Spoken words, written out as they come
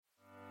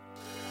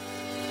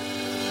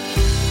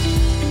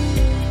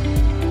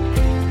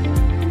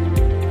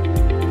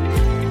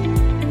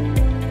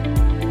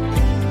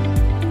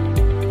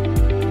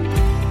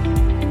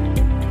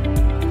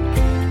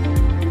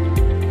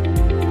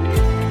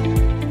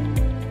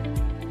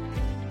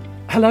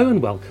Hello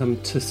and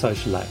welcome to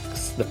Social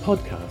X, the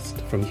podcast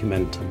from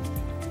Humentum.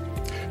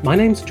 My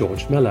name's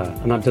George Miller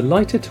and I'm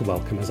delighted to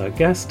welcome as our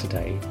guest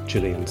today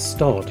Julian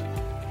Stodd,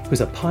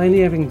 who's a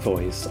pioneering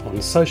voice on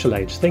social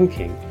age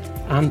thinking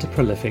and a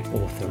prolific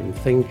author and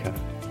thinker.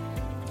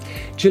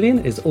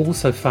 Julian is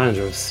also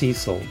founder of Sea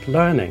Salt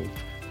Learning,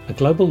 a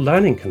global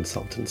learning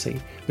consultancy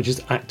which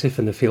is active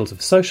in the fields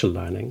of social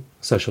learning,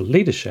 social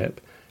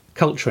leadership,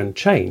 culture and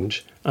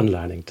change, and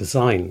learning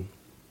design,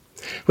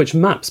 which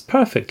maps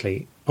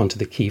perfectly onto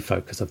the key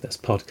focus of this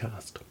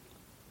podcast.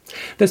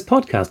 This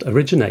podcast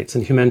originates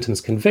in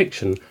Humentum's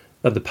conviction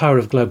that the power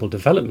of global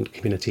development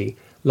community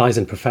lies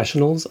in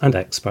professionals and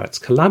experts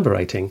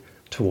collaborating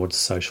towards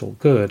social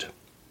good.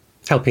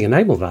 Helping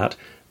enable that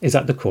is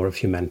at the core of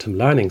Humentum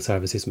Learning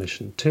Services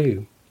mission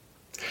too.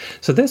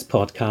 So this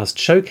podcast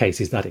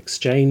showcases that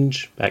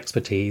exchange,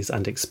 expertise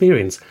and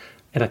experience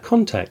in a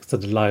context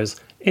that allows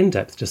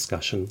in-depth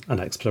discussion and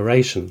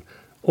exploration,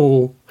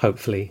 all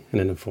hopefully in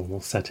an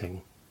informal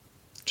setting.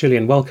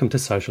 Julian, welcome to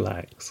Social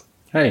X.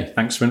 Hey,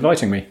 thanks for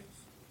inviting me.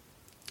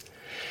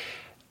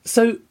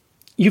 So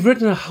you've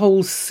written a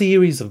whole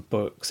series of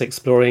books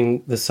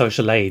exploring the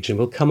social age, and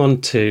we'll come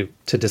on to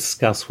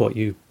discuss what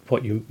you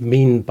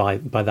mean by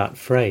that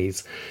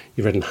phrase.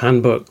 You've written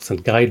handbooks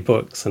and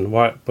guidebooks and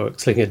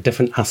workbooks looking at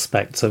different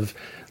aspects of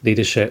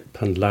leadership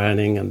and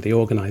learning and the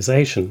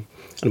organisation,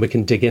 and we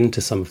can dig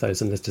into some of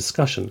those in this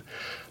discussion.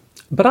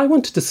 But I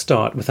wanted to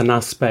start with an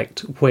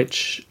aspect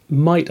which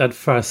might at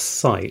first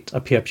sight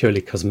appear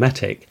purely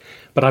cosmetic,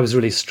 but I was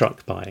really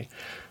struck by.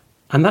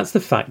 And that's the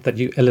fact that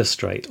you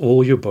illustrate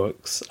all your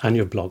books and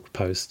your blog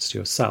posts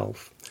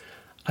yourself.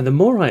 And the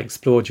more I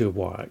explored your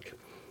work,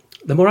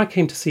 the more I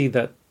came to see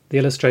that the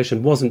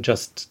illustration wasn't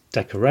just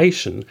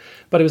decoration,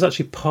 but it was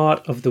actually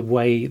part of the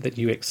way that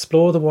you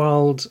explore the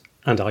world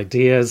and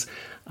ideas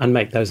and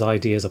make those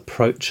ideas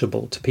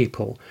approachable to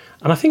people.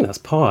 And I think that's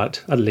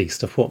part, at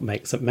least, of what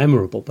makes it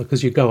memorable,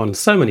 because you go on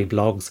so many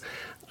blogs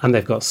and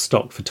they've got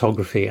stock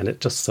photography and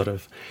it sort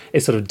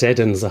of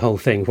deadens the whole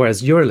thing,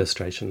 whereas your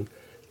illustration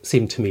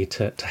seemed to me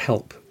to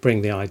help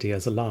bring the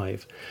ideas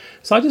alive.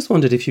 So I just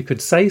wondered if you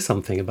could say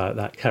something about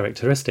that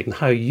characteristic and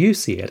how you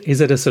see it.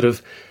 Is it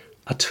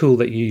a tool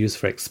that you use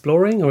for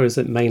exploring, or is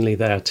it mainly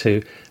there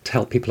to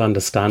help people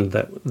understand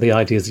that the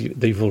ideas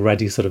that you've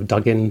already sort of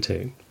dug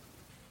into?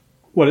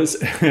 Well, it's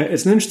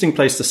an interesting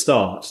place to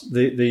start.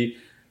 The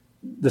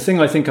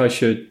thing I think I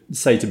should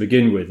say to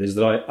begin with is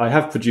that I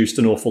have produced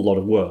an awful lot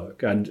of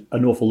work, and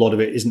an awful lot of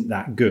it isn't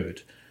that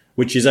good,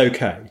 which is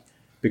okay,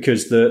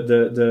 because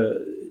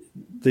the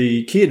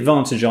key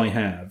advantage I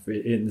have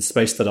in the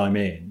space that I'm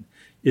in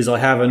is I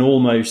have an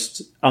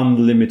almost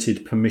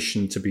unlimited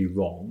permission to be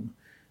wrong,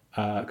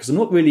 because I'm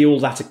not really all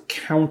that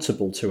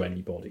accountable to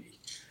anybody,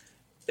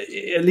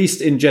 at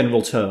least in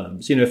general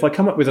terms. You know, if I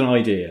come up with an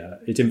idea,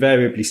 it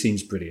invariably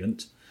seems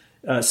brilliant.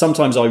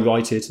 Sometimes I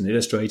write it and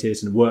illustrate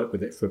it and work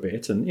with it for a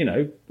bit, and you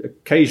know,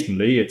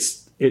 occasionally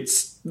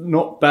it's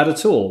not bad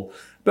at all.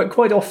 But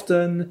quite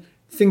often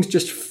things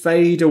just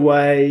fade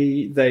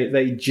away.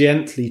 They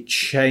gently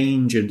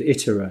change and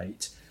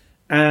iterate,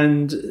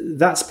 and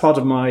that's part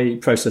of my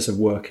process of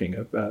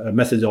working. A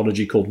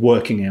methodology called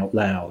working out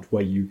loud,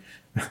 where you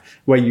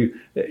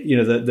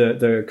know,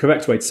 the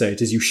correct way to say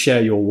it is you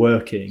share your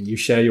work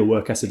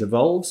as it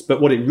evolves.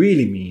 But what it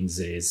really means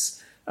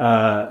is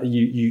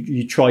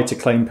you try to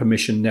claim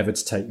permission never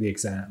to take the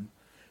exam.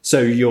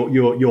 So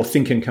your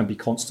thinking can be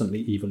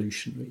constantly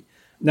evolutionary.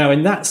 Now,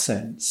 in that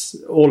sense,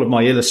 all of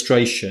my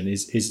illustration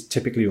is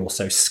typically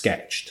also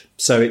sketched.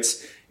 So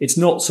it's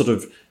not sort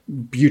of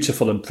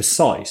beautiful and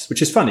precise,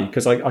 which is funny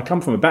because I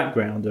come from a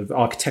background of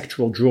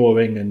architectural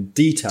drawing and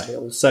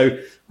detail. So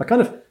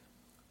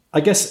I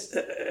guess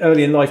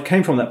early in life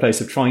came from that place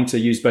of trying to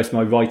use both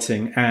my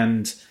writing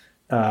and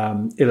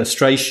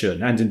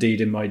illustration, and indeed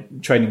in my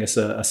training as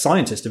a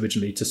scientist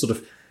originally, to sort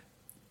of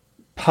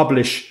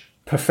publish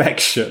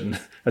perfection,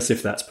 as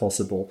if that's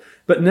possible.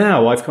 But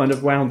now I've kind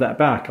of wound that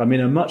back. I'm in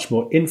a much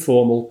more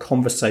informal,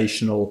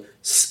 conversational,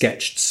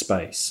 sketched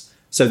space.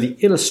 So the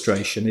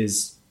illustration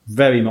is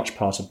very much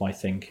part of my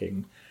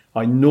thinking.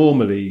 I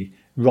normally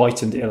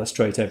write and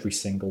illustrate every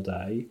single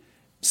day.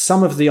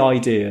 Some of the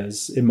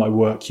ideas in my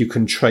work you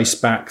can trace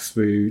back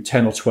through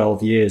 10 or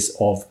 12 years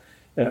of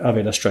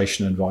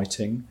illustration and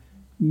writing.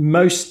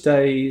 Most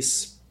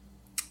days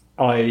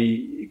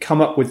I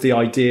come up with the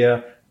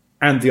idea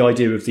and the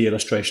idea of the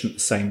illustration at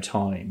the same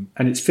time.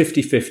 And it's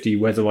 50-50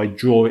 whether I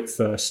draw it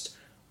first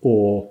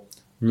or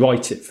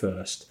write it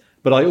first.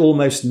 But I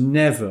almost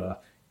never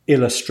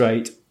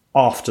illustrate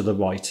after the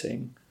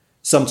writing.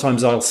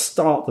 Sometimes I'll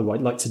start the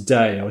writing, like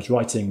today I was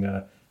writing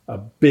a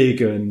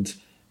big and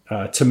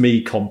to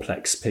me,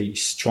 complex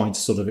piece, trying to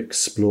sort of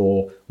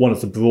explore one of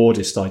the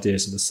broadest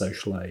ideas of the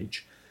social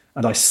age.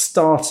 And I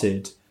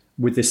started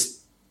with this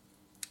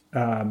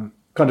kind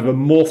of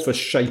amorphous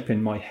shape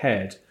in my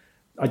head.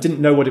 I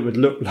didn't know what it would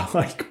look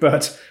like,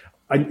 but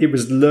it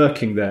was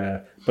lurking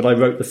there. But I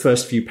wrote the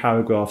first few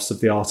paragraphs of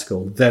the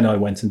article. Then I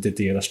went and did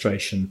the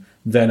illustration.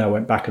 Then I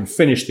went back and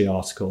finished the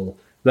article.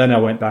 Then I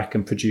went back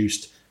and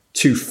produced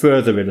to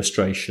further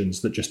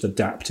illustrations that just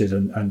adapted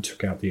and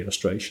took out the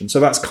illustration. So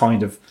that's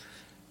kind of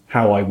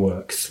how I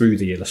work through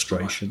the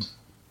illustration.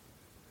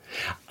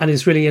 And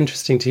it's really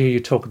interesting to hear you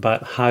talk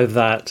about how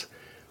that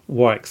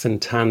works in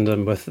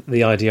tandem with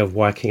the idea of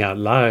working out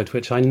loud,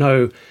 which I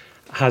know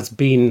has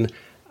been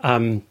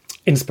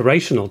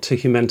inspirational to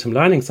Humentum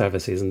Learning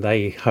Services, and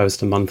they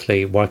host a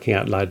monthly Working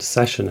Out Loud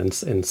session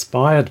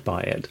inspired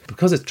by it.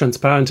 Because it's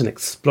transparent and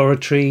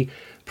exploratory,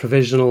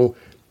 provisional,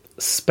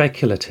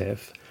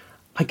 speculative,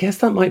 I guess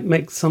that might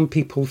make some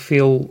people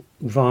feel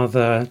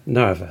rather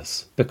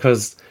nervous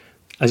because,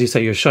 as you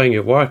say, you're showing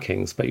your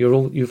workings, but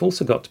you've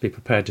also got to be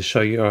prepared to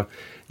show your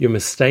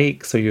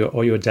mistakes or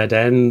your dead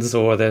ends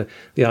or the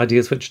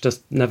ideas which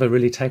just never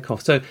really take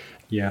off. So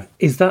yeah,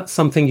 is that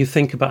something you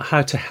think about,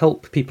 how to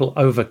help people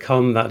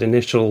overcome that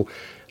initial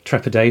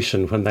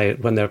trepidation when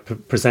they're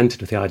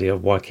presented with the idea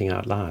of working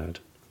out loud?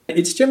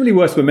 It's generally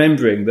worth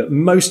remembering that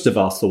most of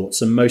our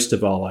thoughts and most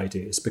of our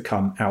ideas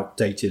become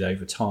outdated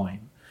over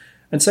time.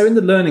 And so in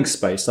the learning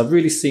space, I've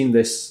really seen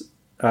this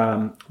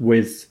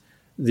with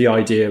the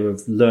idea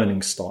of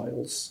learning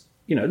styles.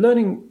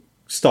 Learning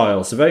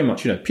styles are very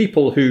much,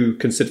 people who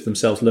consider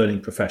themselves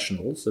learning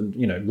professionals,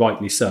 and,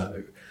 rightly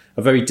so,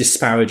 are very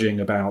disparaging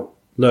about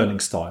learning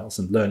styles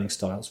and learning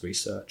styles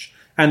research,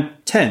 and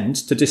tend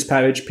to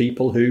disparage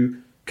people who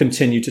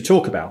continue to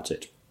talk about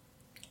it,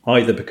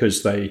 either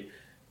because they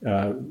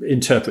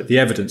interpret the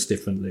evidence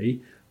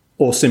differently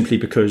or simply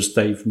because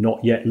they've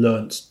not yet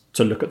learnt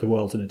to look at the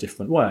world in a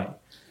different way.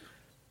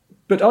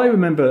 But I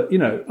remember,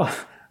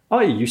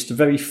 I used to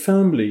very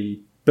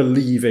firmly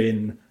believe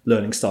in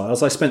learning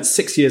styles. I spent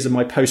 6 years of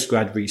my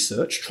postgrad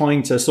research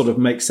trying to sort of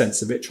make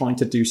sense of it, trying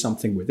to do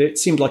something with it. It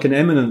seemed like an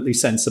eminently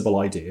sensible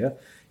idea.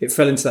 It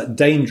fell into that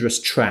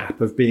dangerous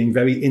trap of being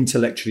very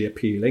intellectually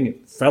appealing.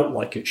 It felt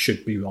like it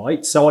should be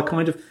right. So I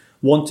kind of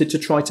wanted to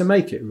try to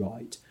make it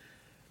right.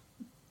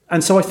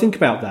 And so I think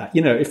about that.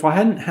 If I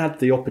hadn't had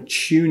the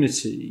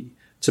opportunity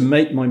to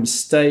make my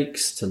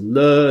mistakes, to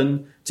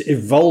learn, to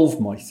evolve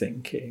my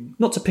thinking,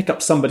 not to pick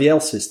up somebody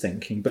else's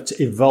thinking, but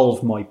to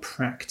evolve my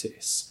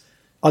practice,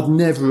 I'd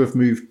never have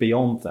moved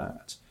beyond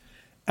that.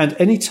 And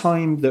any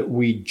time that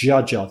we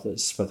judge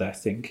others for their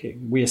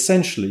thinking, we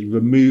essentially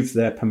remove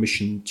their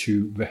permission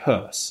to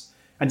rehearse.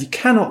 And you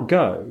cannot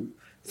go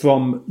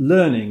from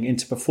learning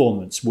into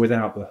performance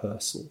without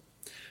rehearsal.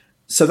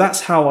 So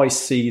that's how I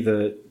see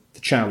the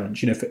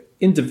challenge. For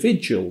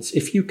individuals,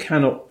 if you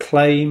cannot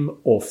claim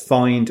or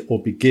find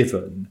or be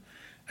given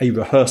a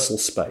rehearsal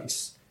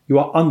space, you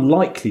are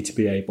unlikely to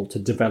be able to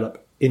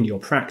develop in your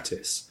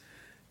practice.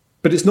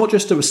 But it's not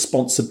just a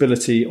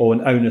responsibility or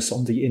an onus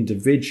on the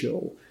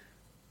individual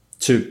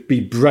to be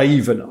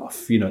brave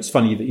enough. It's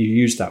funny that you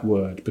use that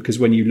word, because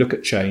when you look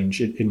at change,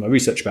 in my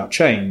research about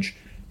change,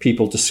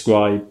 people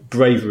describe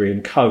bravery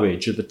and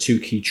courage are the two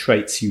key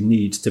traits you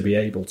need to be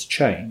able to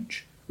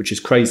change, which is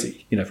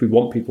crazy. If we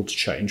want people to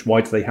change,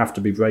 why do they have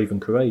to be brave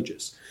and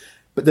courageous?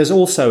 But there's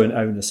also an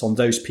onus on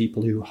those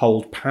people who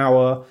hold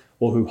power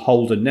or who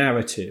hold a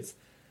narrative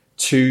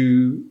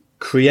to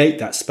create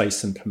that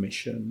space and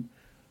permission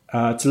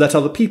to let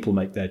other people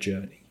make their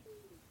journey.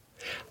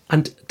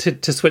 And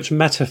to switch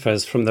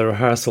metaphors from the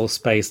rehearsal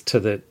space to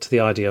the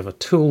idea of a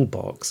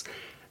toolbox,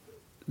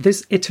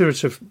 this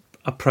iterative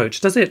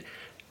approach, does it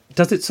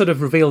sort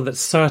of reveal that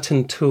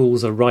certain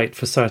tools are right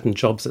for certain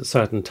jobs at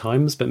certain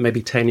times, but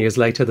maybe 10 years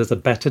later there's a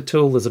better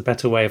tool, there's a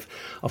better way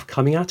of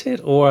coming at it?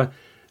 Or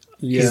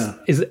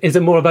is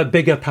it more about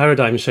bigger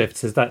paradigm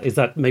shifts? Is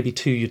that maybe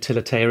too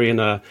utilitarian?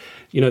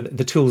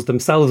 The tools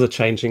themselves are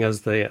changing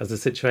as the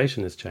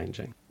situation is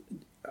changing.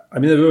 I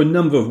mean, there are a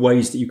number of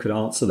ways that you could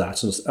answer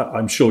that. And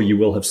I'm sure you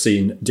will have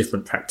seen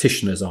different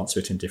practitioners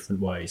answer it in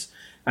different ways.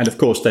 And of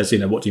course, there's,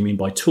 what do you mean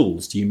by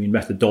tools? Do you mean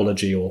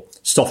methodology or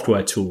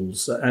software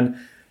tools? And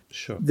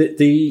sure.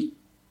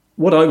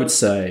 What I would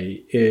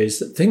say is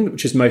the thing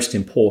which is most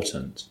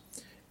important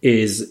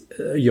is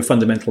your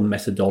fundamental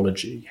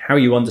methodology, how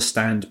you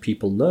understand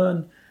people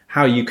learn,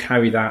 how you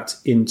carry that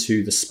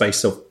into the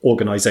space of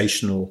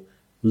organizational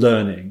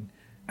learning,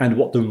 and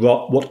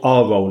what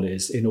our role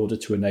is in order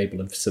to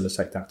enable and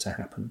facilitate that to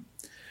happen.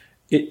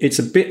 It's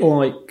a bit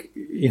like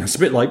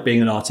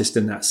being an artist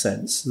in that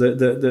sense.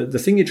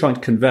 The thing you're trying to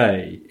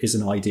convey is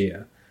an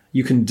idea.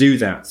 You can do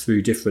that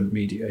through different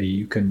media.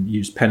 You can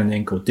use pen and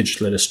ink or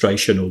digital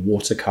illustration or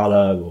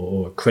watercolor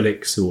or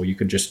acrylics, or you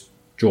can just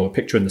draw a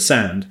picture in the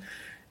sand.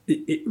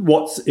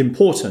 What's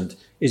important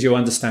is your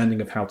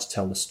understanding of how to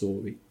tell the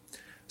story.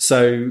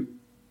 So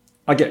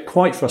I get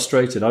quite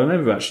frustrated. I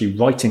remember actually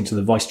writing to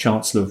the vice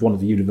chancellor of one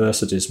of the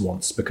universities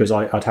once, because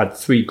I'd had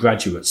 3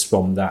 graduates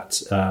from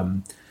that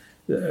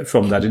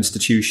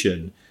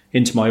institution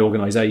into my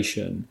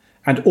organisation,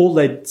 and all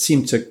they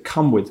seemed to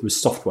come with was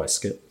software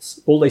skills.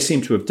 All they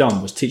seemed to have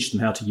done was teach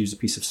them how to use a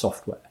piece of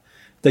software.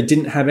 They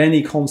didn't have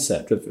any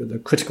concept of the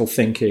critical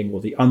thinking or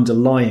the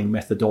underlying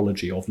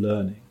methodology of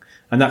learning,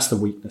 and that's the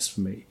weakness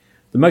for me.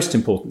 The most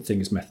important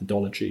thing is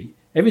methodology.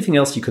 Everything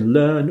else you can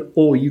learn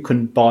or you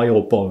can buy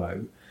or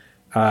borrow.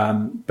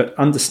 But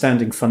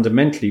understanding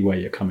fundamentally where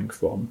you're coming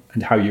from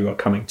and how you are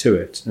coming to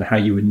it and how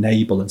you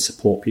enable and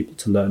support people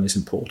to learn is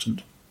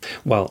important.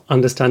 Well,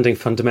 understanding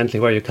fundamentally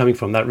where you're coming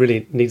from, that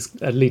really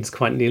leads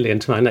quite neatly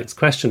into my next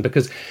question,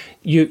 because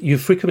you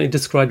frequently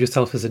describe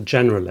yourself as a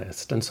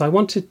generalist. And so I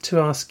wanted to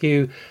ask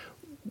you,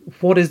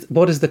 what is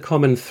the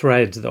common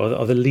thread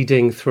or the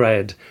leading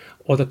thread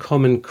or the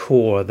common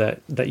core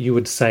that you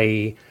would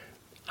say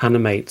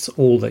animates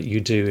all that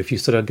you do? If you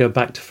sort of go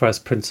back to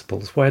first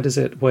principles, where does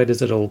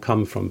it all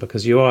come from?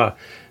 Because you are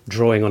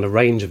drawing on a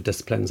range of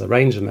disciplines, a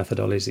range of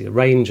methodology, a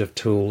range of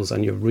tools,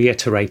 and you're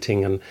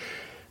reiterating and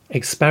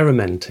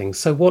experimenting.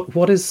 So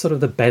what is sort of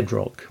the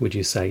bedrock, would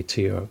you say,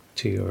 to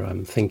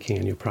your thinking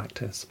and your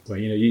practice? Well,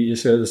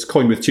 there's a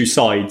coin with two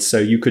sides. So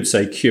you could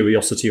say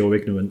curiosity or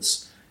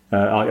ignorance.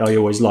 I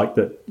always like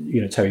that.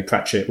 Terry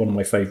Pratchett, one of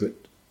my favourite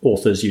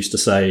authors, used to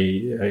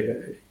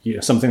say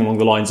something along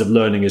the lines of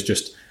learning is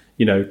just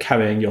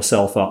carrying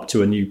yourself up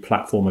to a new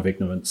platform of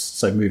ignorance.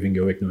 So moving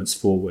your ignorance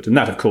forward, and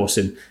that, of course,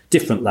 in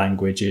different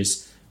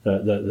languages,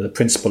 the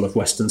principle of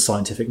Western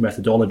scientific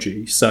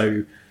methodology.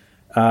 So.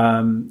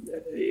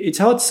 It's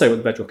hard to say what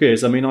the bedrock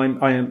is. I mean, I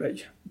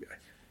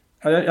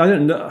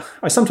don't know.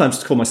 I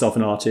sometimes call myself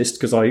an artist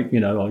because I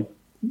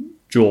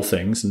draw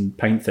things and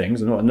paint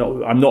things. I'm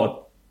not a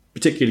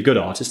particularly good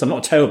artist. I'm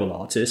not a terrible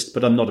artist,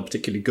 but I'm not a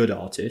particularly good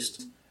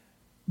artist.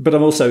 But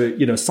I'm also,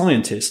 a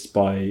scientist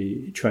by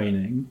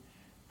training.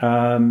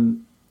 I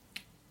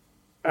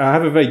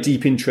have a very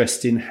deep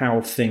interest in how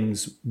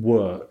things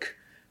work,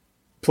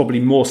 probably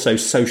more so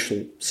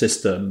social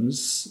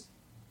systems,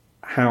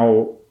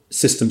 how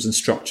systems and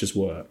structures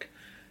work.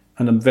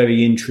 And I'm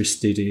very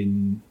interested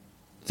in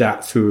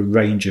that through a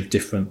range of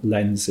different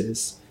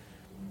lenses.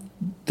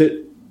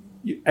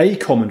 A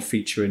common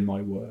feature in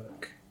my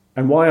work,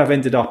 and why I've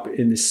ended up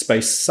in this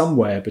space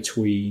somewhere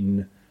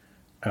between,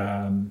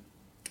 I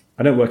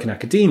don't work in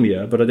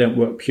academia, but I don't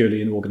work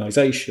purely in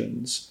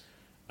organizations.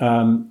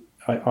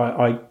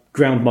 I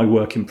ground my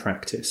work in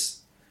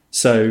practice.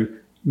 So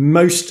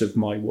most of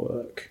my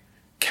work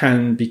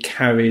can be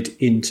carried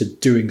into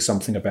doing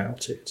something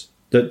about it.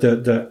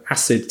 The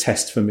acid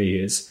test for me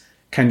is,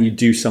 can you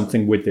do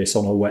something with this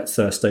on a wet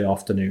Thursday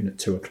afternoon at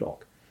 2:00?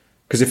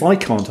 Because if I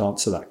can't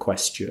answer that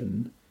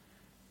question,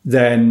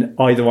 then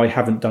either I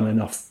haven't done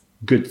enough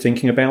good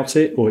thinking about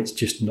it, or it's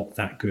just not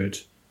that good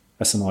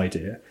as an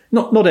idea.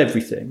 Not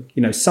everything.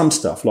 Some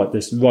stuff like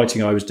this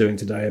writing I was doing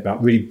today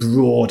about really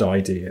broad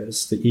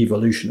ideas, the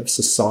evolution of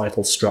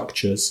societal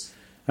structures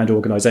and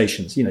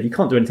organizations. You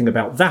can't do anything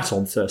about that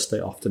on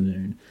Thursday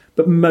afternoon,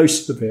 but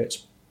most of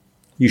it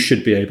you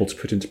should be able to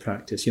put into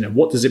practice.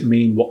 What does it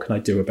mean? What can I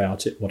do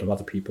about it? What are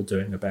other people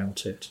doing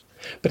about it?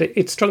 But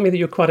it struck me that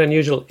you're quite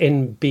unusual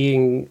in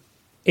being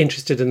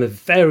interested in the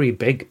very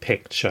big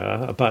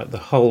picture about the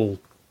whole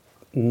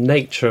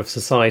nature of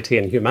society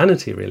and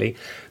humanity, really,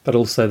 but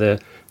also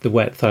the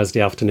wet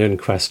Thursday afternoon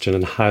question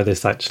and how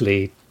this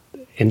actually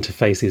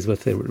interfaces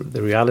with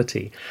the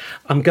reality.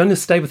 I'm going to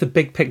stay with the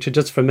big picture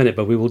just for a minute,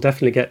 but we will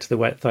definitely get to the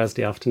wet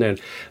Thursday afternoon.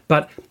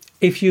 But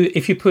if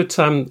you put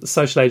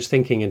social age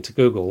thinking into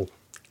Google,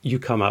 you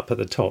come up at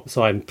the top.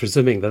 So I'm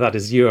presuming that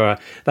is your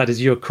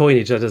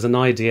coinage, that is an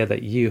idea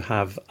that you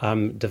have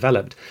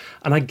developed.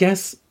 And I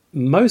guess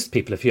most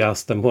people, if you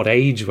ask them what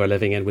age we're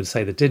living in, would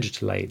say the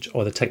digital age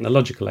or the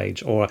technological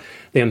age or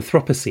the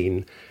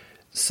Anthropocene.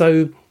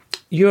 So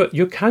you're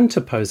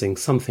counterposing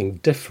something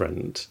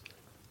different.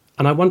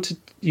 And I wanted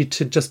you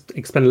to just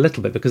expand a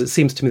little bit, because it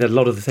seems to me that a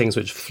lot of the things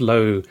which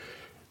flow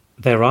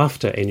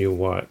thereafter in your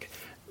work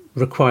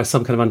require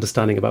some kind of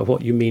understanding about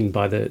what you mean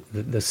by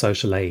the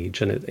social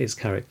age and its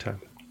character.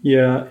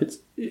 Yeah,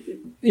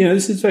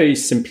 this is very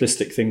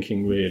simplistic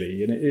thinking,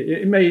 really, and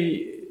it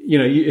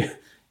may,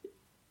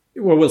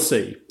 well, we'll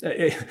see.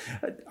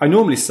 I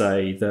normally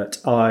say that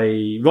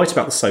I write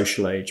about the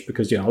social age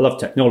because I love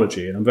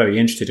technology and I'm very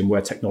interested in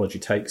where technology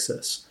takes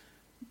us.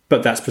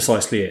 But that's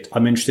precisely it.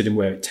 I'm interested in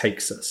where it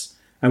takes us,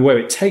 and where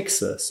it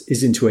takes us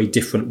is into a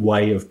different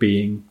way of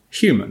being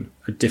human,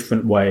 a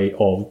different way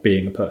of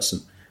being a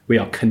person. We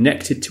are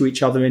connected to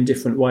each other in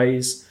different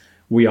ways.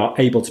 We are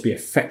able to be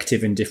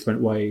effective in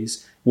different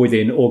ways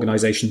within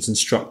organizations and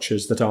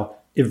structures that are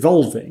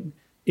evolving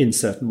in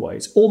certain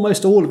ways.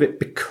 Almost all of it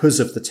because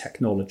of the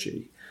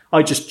technology.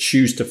 I just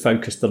choose to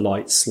focus the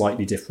light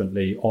slightly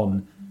differently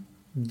on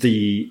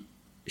the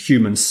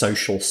human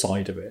social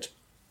side of it.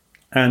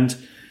 And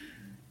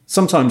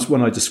sometimes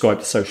when I describe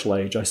the social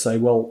age, I say,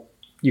 well,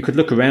 you could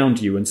look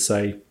around you and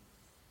say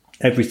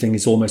everything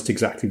is almost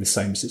exactly the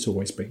same as it's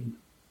always been.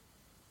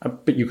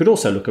 But you could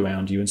also look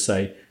around you and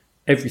say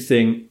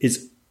everything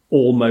is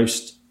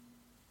almost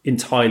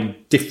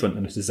entirely different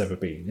than it has ever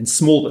been, in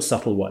small but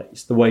subtle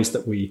ways. The ways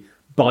that we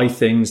buy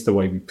things, the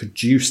way we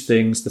produce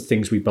things, the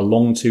things we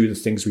belong to, the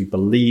things we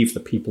believe, the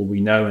people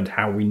we know and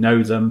how we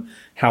know them,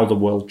 how the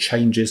world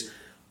changes.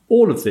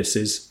 All of this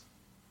is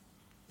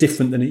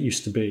different than it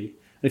used to be.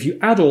 And if you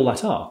add all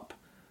that up,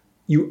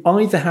 you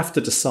either have to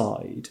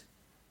decide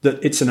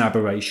that it's an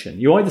aberration.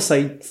 You either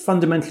say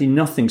fundamentally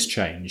nothing's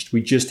changed,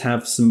 we just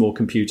have some more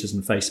computers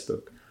and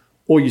Facebook,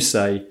 or you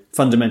say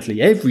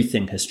fundamentally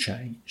everything has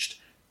changed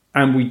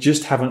and we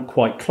just haven't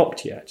quite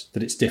clocked yet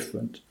that it's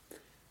different.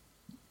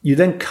 You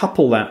then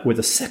couple that with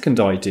a second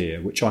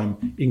idea, which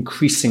I'm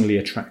increasingly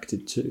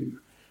attracted to,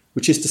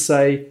 which is to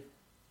say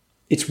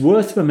it's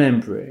worth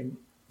remembering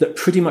that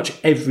pretty much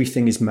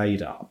everything is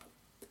made up.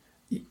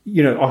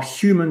 Our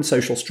human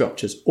social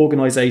structures,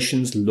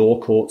 organizations, law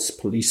courts,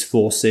 police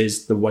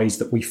forces, the ways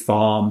that we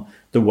farm,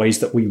 the ways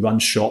that we run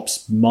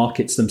shops,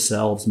 markets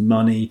themselves,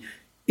 money,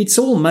 it's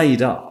all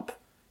made up.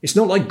 It's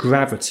not like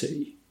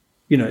gravity.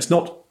 It's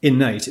not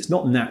innate. It's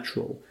not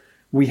natural.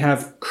 We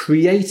have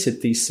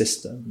created these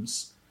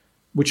systems,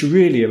 which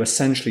really are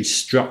essentially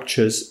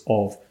structures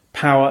of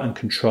power and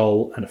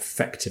control and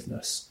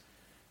effectiveness.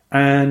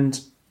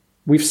 And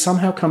we've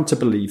somehow come to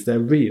believe they're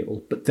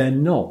real, but they're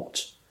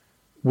not.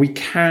 We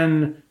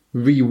can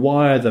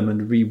rewire them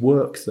and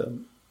rework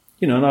them.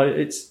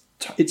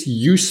 It's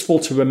useful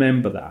to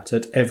remember that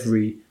at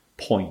every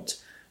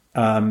point,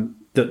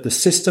 that the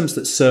systems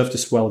that served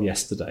us well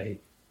yesterday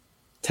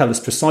tell us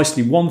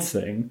precisely one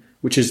thing,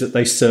 which is that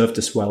they served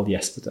us well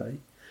yesterday.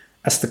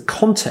 As the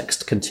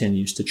context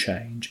continues to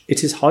change,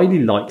 it is highly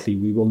likely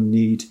we will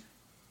need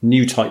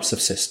new types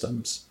of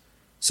systems.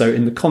 So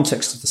in the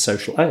context of the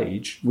social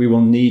age, we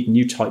will need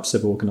new types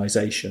of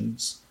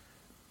organizations.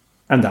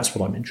 And that's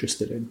what I'm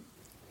interested in.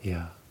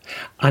 Yeah.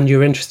 And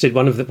you're interested,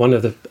 one of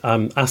the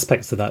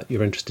aspects of that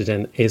you're interested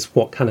in is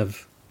what kind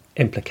of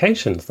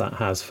implications that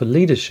has for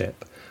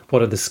leadership.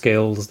 What are the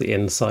skills, the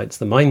insights,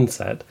 the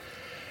mindset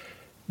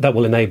that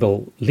will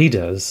enable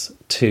leaders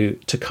to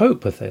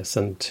cope with this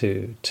and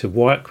to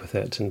work with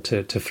it and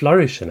to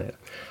flourish in it?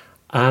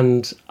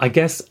 And I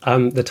guess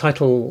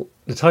the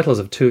titles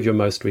of two of your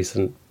most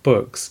recent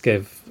books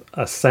give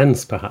a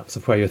sense, perhaps,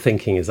 of where your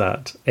thinking is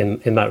at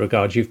in that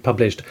regard. You've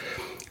published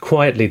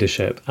Quiet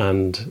Leadership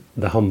and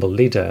The Humble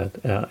Leader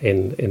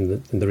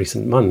in the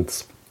recent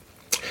months.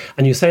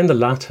 And you say in the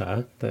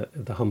latter,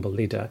 the Humble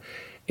Leader,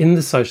 in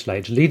the social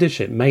age,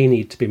 leadership may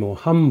need to be more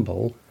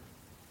humble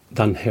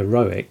than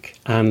heroic,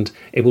 and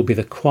it will be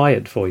the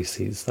quiet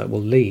voices that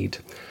will lead.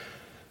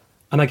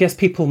 And I guess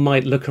people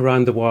might look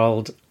around the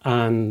world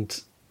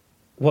and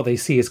what they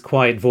see is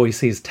quiet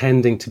voices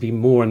tending to be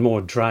more and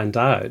more drowned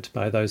out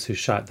by those who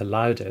shout the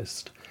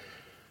loudest.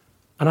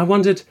 And I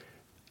wondered,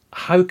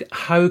 how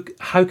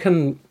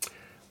can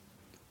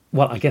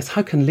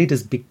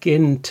leaders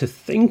begin to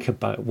think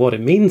about what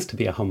it means to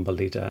be a humble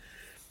leader?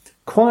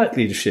 Quiet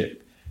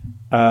leadership,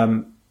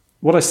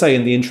 what I say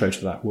in the intro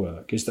to that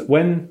work is that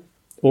when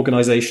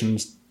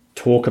organizations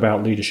talk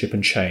about leadership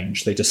and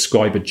change, they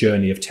describe a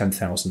journey of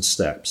 10,000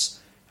 steps.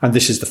 And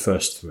this is the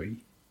first 3.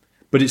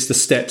 But it's the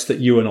steps that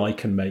you and I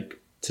can make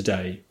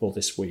today or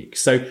this week.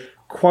 So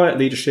quiet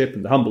leadership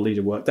and the humble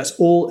leader work,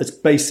 it's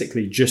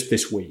basically just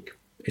this week.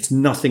 It's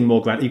nothing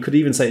more grand. You could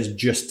even say it's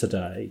just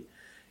today.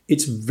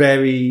 It's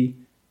very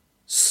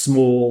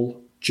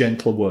small,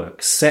 gentle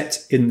work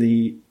set in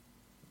the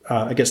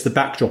against the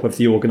backdrop of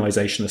the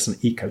organisation as an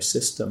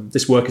ecosystem.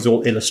 This work is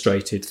all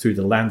illustrated through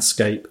the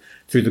landscape,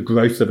 through the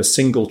growth of a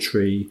single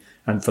tree,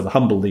 and for the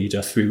humble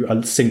leader, through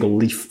a single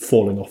leaf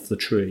falling off the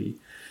tree.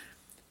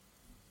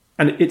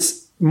 And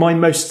it's my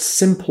most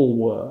simple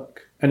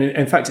work. And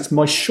in fact, it's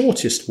my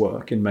shortest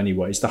work in many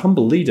ways. The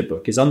Humble Leader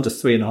book is under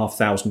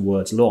 3,500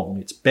 words long.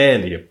 It's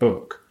barely a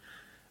book.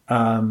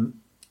 And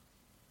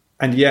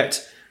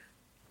yet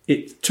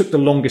it took the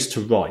longest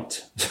to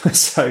write.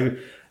 So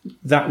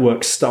that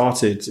work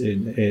started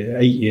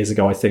 8 years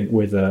ago, I think,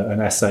 with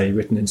an essay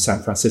written in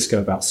San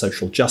Francisco about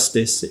social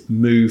justice. It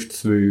moved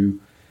through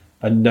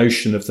a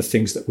notion of the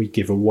things that we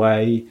give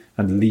away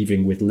and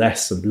leaving with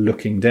less and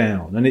looking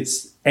down. And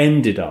it's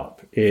ended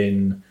up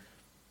in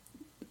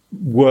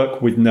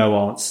work with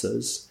no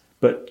answers,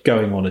 but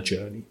going on a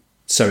journey.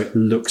 So it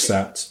looks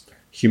at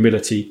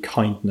humility,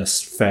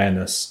 kindness,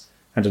 fairness,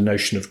 and a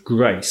notion of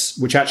grace,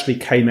 which actually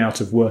came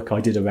out of work I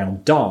did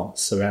around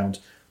dance, around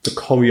the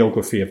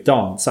choreography of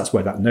dance. That's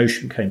where that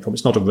notion came from.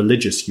 It's not a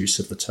religious use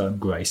of the term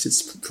grace.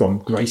 It's from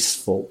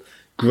graceful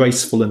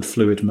and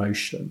fluid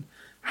motion.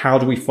 How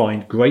do we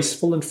find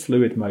graceful and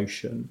fluid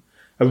motion?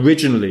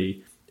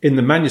 Originally, in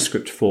the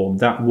manuscript form,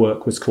 that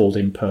work was called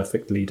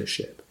Imperfect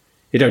Leadership.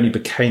 It only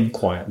became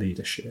Quiet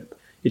Leadership.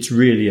 It's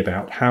really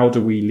about how do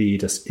we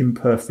lead as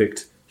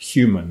imperfect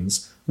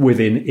humans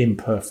within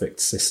imperfect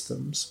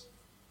systems.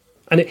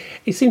 And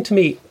it seemed to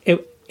me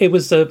it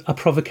was a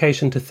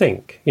provocation to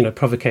think,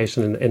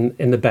 provocation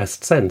in the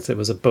best sense. It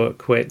was a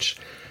book which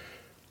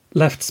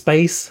left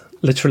space,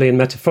 literally and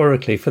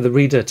metaphorically, for the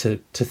reader to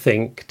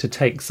think, to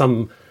take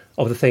some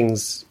of the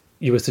things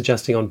you were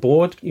suggesting on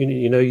board.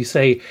 You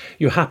say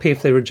you're happy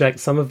if they reject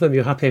some of them,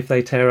 you're happy if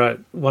they tear out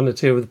one or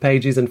two of the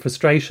pages in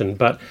frustration,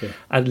 but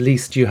at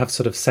least you have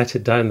sort of set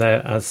it down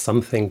there as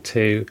something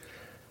to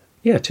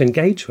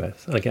engage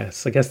with, I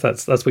guess. I guess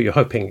that's what you're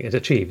hoping it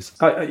achieves.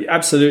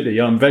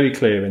 Absolutely. I'm very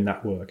clear in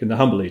that work. In The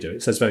Humble Leader,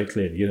 it says very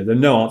clearly,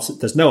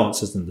 there's no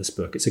answers in this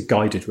book. It's a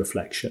guided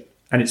reflection,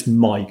 and it's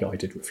my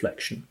guided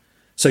reflection.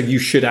 So you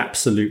should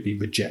absolutely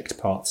reject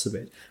parts of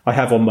it. I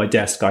have on my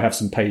desk, I have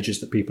some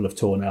pages that people have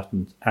torn out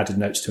and added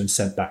notes to and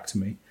sent back to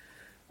me.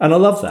 And I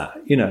love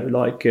that.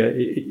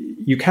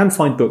 You can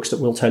find books that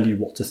will tell you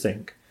what to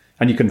think.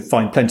 And you can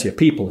find plenty of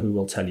people who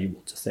will tell you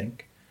what to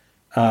think.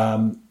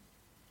 And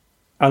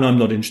I'm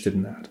not interested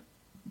in that.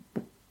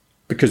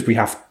 Because we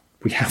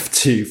have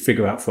to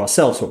figure out for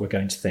ourselves what we're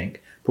going to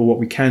think. But what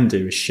we can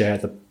do is share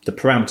the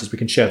parameters. We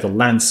can share the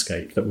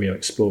landscape that we are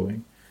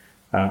exploring.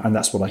 And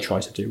that's what I try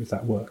to do with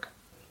that work.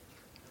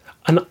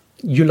 And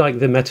you like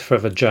the metaphor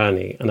of a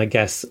journey. And I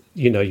guess,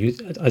 you,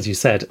 as you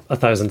said,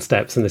 1,000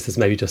 steps, and this is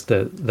maybe just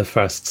the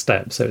first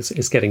step. So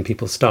it's getting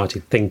people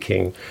started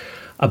thinking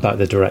about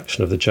the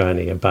direction of the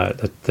journey, about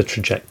the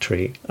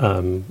trajectory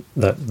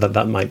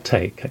that might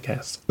take, I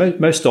guess.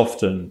 Most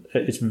often,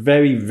 it's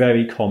very,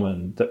 very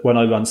common that when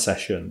I run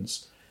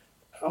sessions,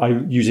 I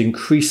use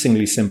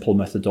increasingly simple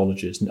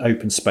methodologies and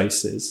open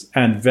spaces.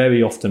 And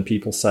very often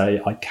people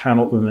say, I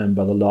cannot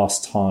remember the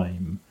last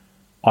time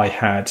I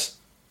had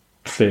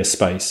clear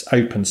space,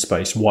 open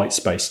space, white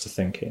space to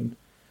think in.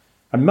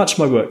 And much of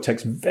my work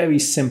takes very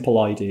simple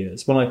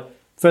ideas. When I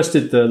first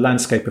did the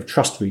landscape of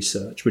trust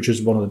research, which was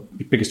one of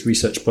the biggest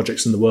research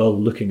projects in the world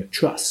looking at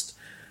trust,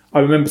 I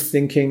remember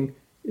thinking,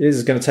 this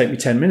is going to take me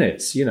 10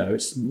 minutes.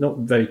 It's not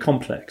very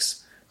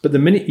complex. But the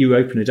minute you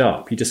open it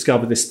up, you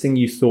discover this thing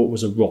you thought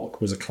was a rock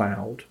was a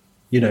cloud.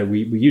 We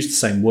use the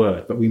same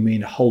word, but we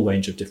mean a whole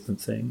range of different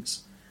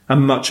things.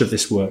 And much of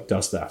this work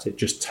does that. It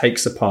just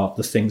takes apart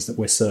the things that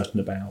we're certain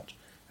about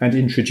and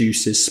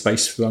introduces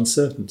space for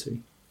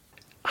uncertainty.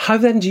 How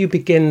then do you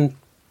begin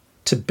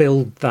to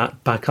build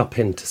that back up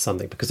into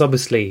something? Because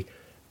obviously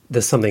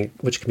there's something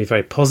which can be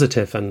very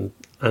positive and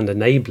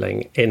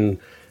enabling in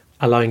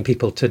allowing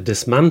people to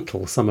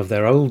dismantle some of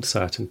their old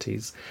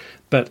certainties.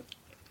 But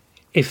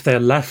if they're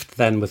left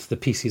then with the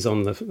pieces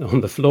on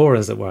the floor,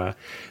 as it were,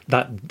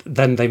 that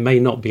then they may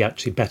not be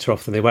actually better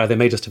off than they were. They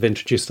may just have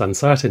introduced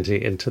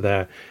uncertainty into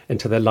their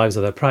lives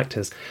or their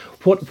practice.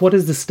 What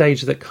is the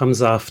stage that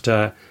comes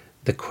after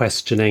the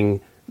questioning,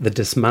 the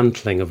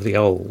dismantling of the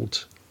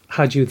old?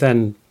 How do you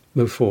then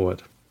move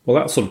forward? Well,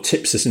 that sort of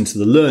tips us into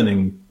the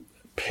learning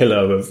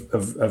pillar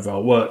of our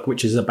work,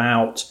 which is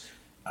about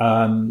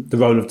the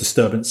role of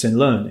disturbance in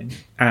learning.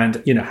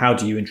 And, how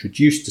do you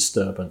introduce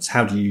disturbance?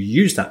 How do you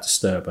use that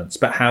disturbance?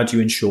 But how do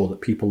you ensure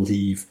that people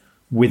leave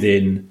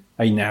within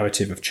a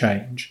narrative of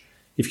change?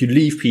 If you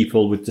leave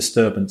people with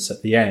disturbance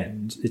at the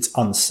end, it's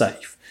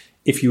unsafe.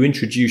 If you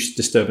introduce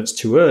disturbance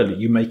too early,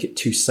 you make it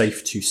too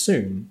safe too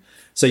soon.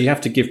 So you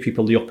have to give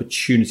people the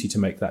opportunity to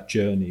make that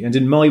journey. And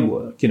in my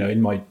work,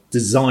 in my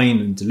design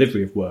and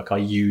delivery of work, I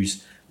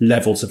use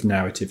levels of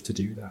narrative to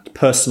do that.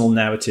 Personal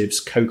narratives,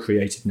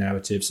 co-created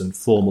narratives, and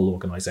formal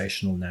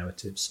organizational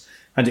narratives,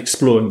 and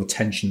exploring the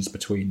tensions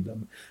between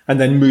them. And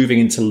then moving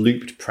into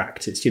looped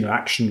practice,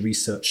 action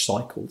research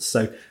cycles.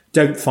 So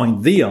don't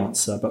find the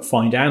answer, but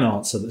find an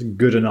answer that's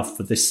good enough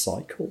for this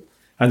cycle.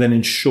 And then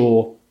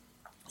ensure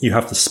you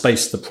have the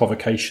space, the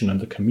provocation, and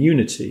the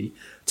community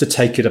to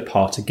take it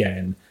apart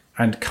again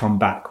and come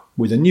back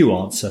with a new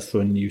answer for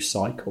a new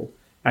cycle.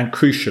 And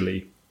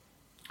crucially,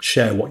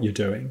 share what you're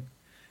doing.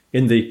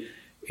 In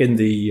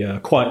the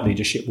quiet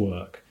leadership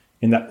work,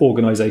 in that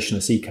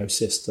organizationless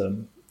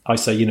ecosystem, I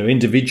say,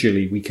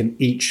 individually, we can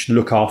each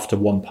look after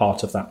one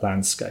part of that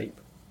landscape.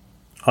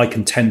 I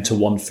can tend to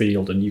one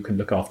field and you can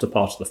look after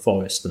part of the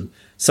forest, and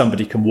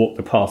somebody can walk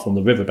the path on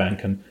the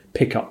riverbank and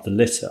pick up the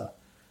litter.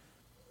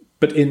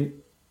 But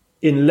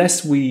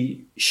unless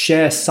we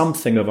share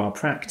something of our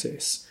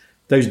practice,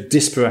 those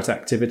disparate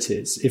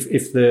activities,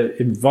 if the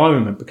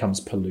environment becomes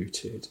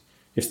polluted,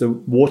 if the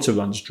water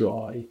runs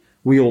dry,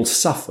 we all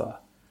suffer,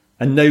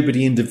 and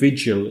nobody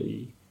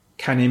individually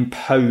can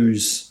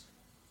impose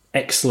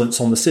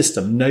excellence on the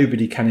system.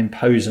 Nobody can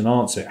impose an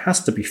answer. It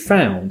has to be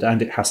found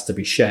and it has to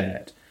be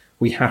shared.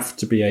 We have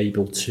to be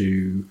able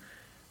to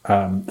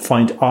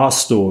find our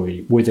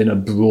story within a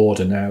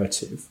broader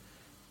narrative.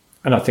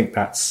 And I think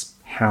that's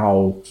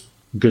how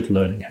good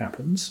learning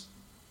happens.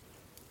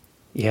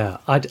 Yeah,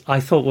 I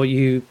thought what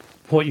you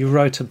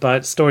wrote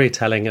about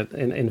storytelling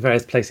in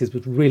various places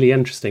was really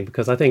interesting,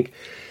 because I think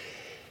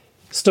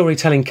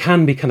storytelling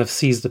can be kind of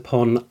seized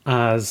upon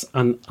as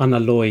an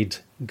unalloyed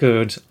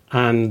good,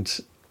 and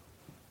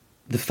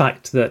the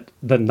fact that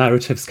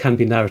narratives can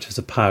be narratives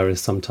of power is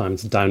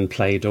sometimes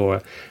downplayed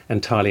or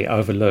entirely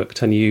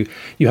overlooked. And you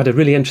had a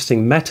really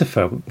interesting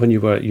metaphor when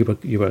you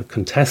were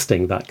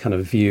contesting that kind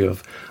of view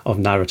of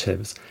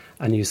narratives,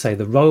 and you say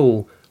the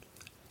role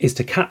is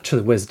to capture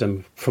the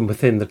wisdom from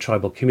within the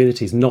tribal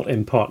communities, not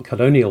impart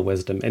colonial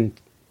wisdom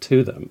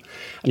into them.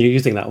 And you're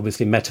using that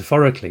obviously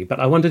metaphorically, but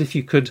I wondered if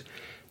you could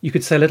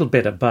say a little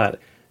bit about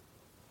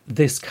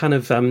this kind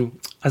of,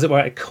 as it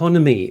were,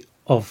 economy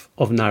of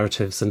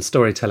narratives and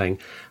storytelling,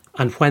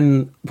 and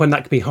when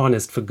that can be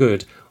harnessed for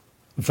good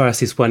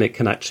versus when it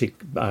can actually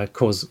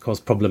cause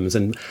problems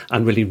and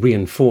really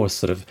reinforce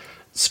sort of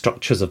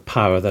structures of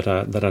power that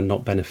are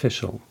not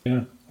beneficial.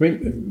 Yeah. I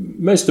mean,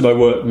 most of my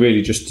work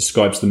really just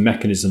describes the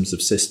mechanisms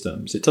of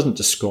systems. It doesn't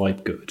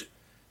describe good.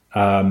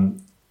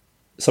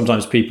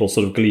 sometimes people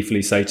sort of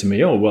gleefully say to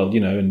me, oh, well,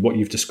 and what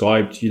you've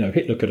described,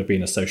 Hitler could have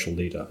been a social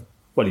leader.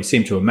 Well, he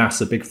seemed to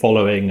amass a big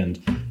following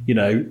and,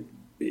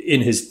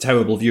 in his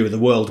terrible view of the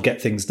world,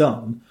 get things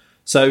done.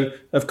 So,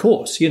 of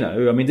course,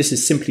 this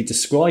is simply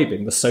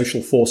describing the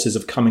social forces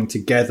of coming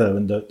together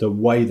and the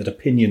way that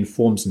opinion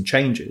forms and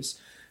changes.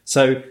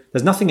 So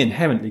there's nothing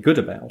inherently good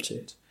about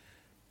it.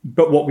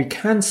 But what we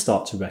can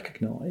start to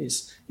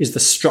recognise is the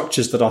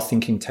structures that our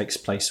thinking takes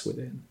place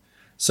within.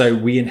 So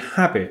we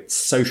inhabit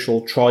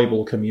social,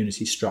 tribal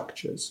community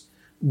structures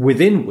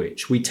within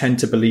which we tend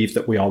to believe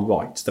that we are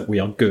right, that we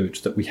are good,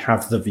 that we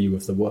have the view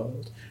of the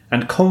world.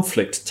 And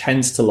conflict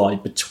tends to lie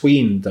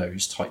between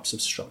those types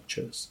of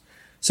structures.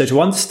 So to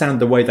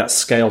understand the way that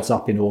scales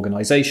up in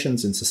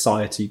organisations, in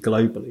society,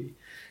 globally,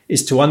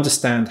 is to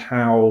understand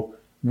how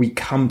we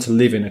come to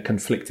live in a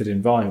conflicted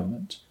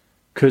environment.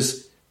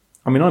 Because,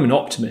 I'm an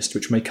optimist,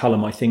 which may colour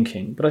my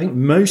thinking, but I think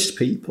most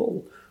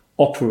people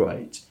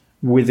operate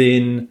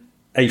within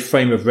a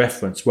frame of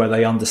reference where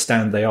they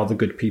understand they are the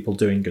good people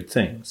doing good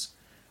things.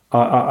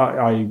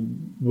 I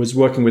was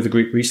working with a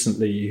group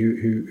recently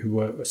who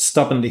were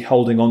stubbornly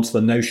holding on to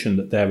the notion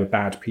that they're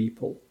bad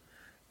people.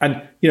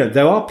 And,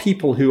 there are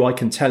people who I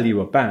can tell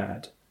you are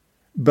bad,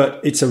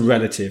 but it's a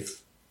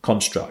relative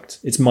construct.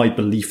 It's my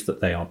belief that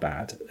they are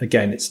bad.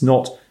 Again, it's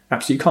not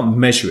absolutely, you can't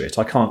measure it.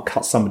 I can't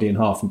cut somebody in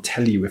half and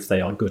tell you if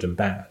they are good and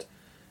bad.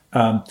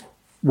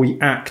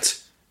 We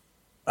act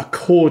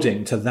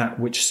according to that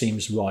which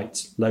seems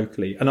right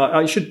locally. And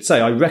I should say,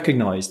 I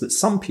recognise that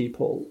some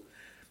people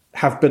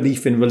have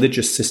belief in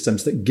religious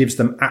systems that gives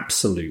them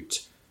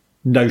absolute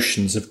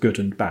notions of good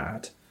and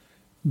bad.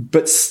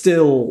 But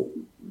still,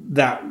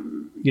 that,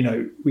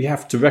 we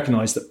have to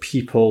recognise that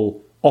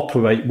people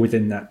operate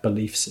within that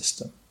belief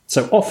system.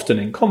 So often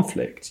in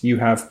conflict, you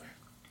have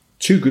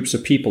two groups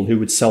of people who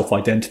would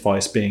self-identify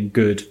as being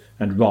good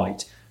and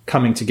right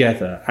coming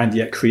together and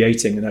yet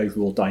creating an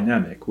overall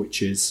dynamic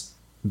which is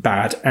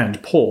bad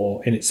and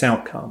poor in its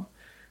outcome.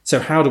 So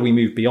how do we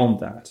move beyond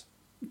that?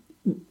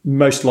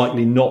 Most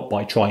likely not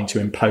by trying to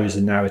impose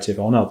a narrative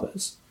on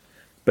others,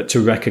 but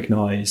to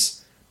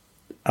recognise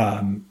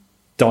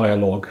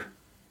dialogue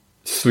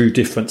through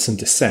difference and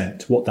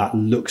dissent, what that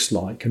looks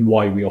like and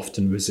why we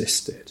often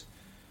resist it.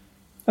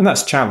 And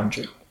that's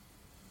challenging.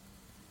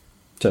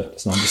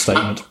 It's an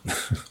understatement.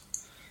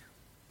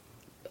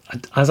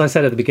 As I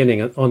said at the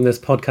beginning, on this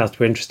podcast,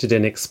 we're interested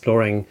in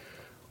exploring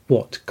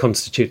what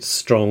constitutes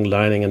strong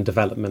learning and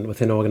development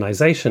within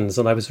organisations.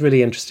 And I was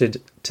really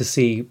interested to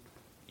see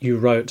you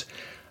wrote,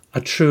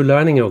 a true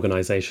learning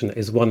organisation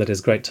is one that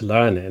is great to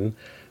learn in,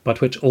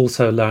 but which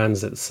also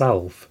learns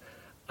itself.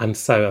 And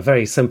so a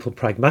very simple,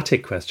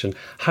 pragmatic question,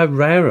 how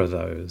rare are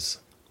those?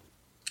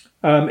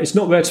 It's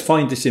not rare to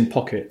find it in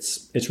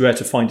pockets. It's rare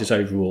to find it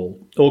overall.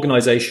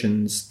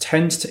 Organisations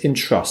tend to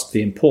entrust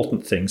the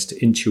important things to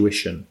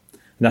intuition.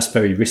 And that's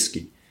very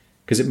risky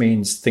because it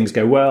means things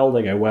go well,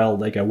 they go well,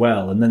 they go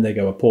well, and then they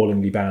go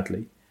appallingly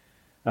badly.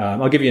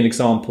 I'll give you an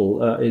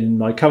example. In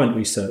my current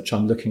research,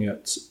 I'm looking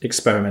at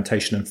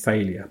experimentation and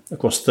failure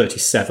across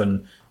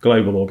 37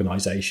 global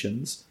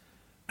organisations.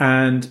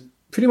 And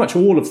pretty much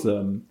all of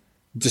them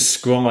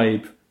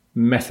describe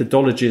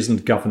methodologies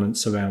and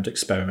governance around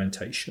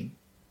experimentation.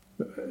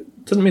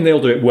 Doesn't mean they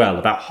all do it well.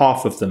 About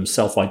half of them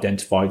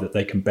self-identify that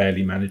they can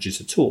barely manage it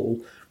at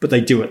all, but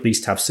they do at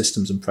least have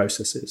systems and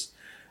processes.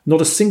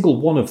 Not a single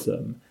one of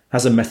them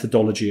has a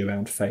methodology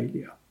around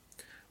failure.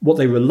 What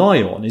they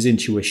rely on is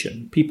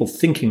intuition, people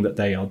thinking that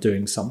they are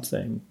doing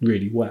something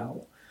really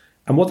well.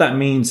 And what that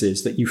means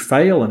is that you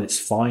fail and it's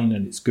fine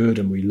and it's good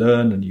and we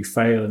learn, and you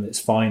fail and it's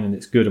fine and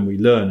it's good and we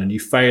learn, and you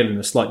fail in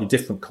a slightly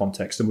different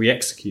context and we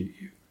execute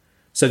you.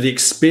 So the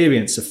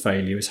experience of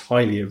failure is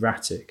highly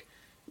erratic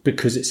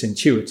because it's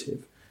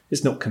intuitive.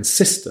 It's not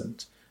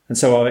consistent. And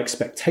so our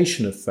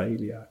expectation of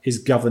failure is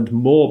governed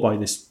more by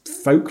this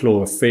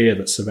folklore of fear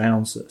that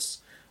surrounds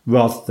us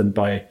rather than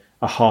by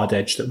a hard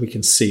edge that we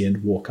can see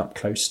and walk up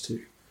close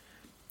to.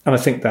 And I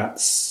think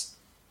that's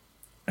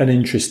an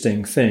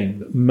interesting thing,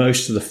 that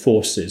most of the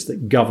forces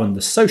that govern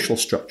the social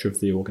structure of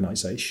the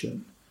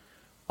organisation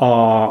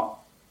are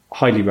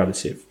highly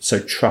relative. So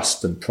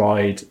trust and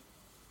pride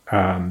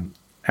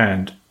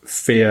and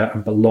fear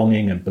and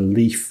belonging and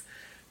belief,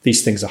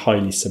 these things are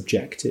highly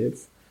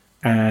subjective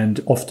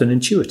and often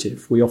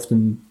intuitive. We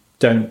often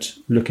don't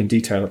look in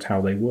detail at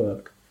how they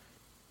work.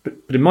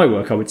 But in my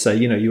work, I would say,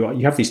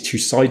 you have these two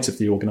sides of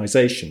the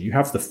organisation. You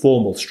have the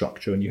formal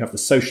structure and you have the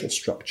social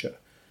structure.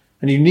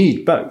 And you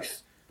need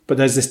both. But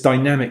there's this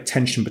dynamic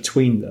tension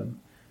between them.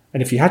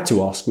 And if you had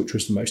to ask which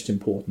was the most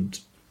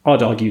important,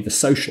 I'd argue the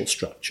social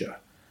structure.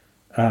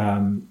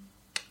 So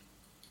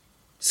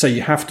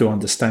you have to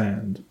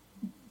understand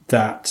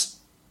that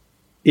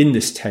in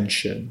this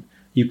tension,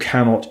 you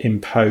cannot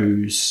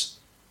impose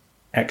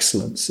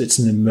excellence. It's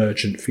an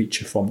emergent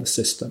feature from the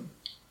system.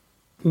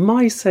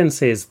 My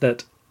sense is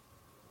that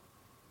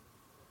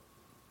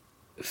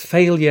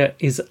failure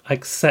is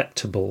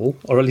acceptable,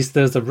 or at least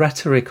there's a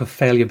rhetoric of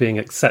failure being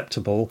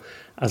acceptable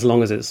as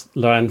long as it's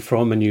learned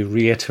from and you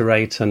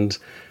reiterate and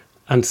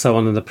and so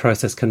on, and the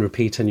process can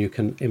repeat and you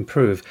can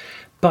improve.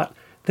 But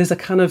there's a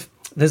kind of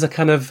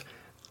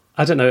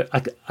I don't know,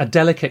 a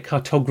delicate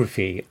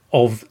cartography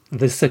of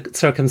the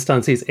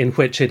circumstances in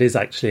which it is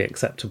actually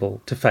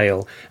acceptable to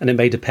fail. And it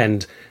may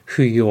depend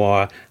who you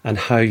are and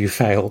how you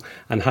fail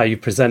and how you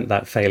present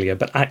that failure.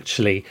 But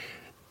actually,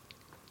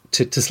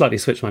 to slightly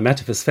switch my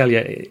metaphors,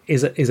 failure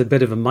is a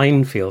bit of a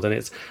minefield.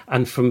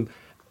 And from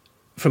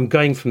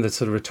going from the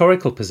sort of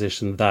rhetorical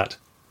position that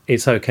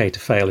it's okay to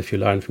fail if you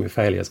learn from your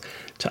failures,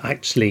 to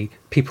actually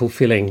people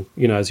feeling,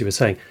 as you were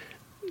saying,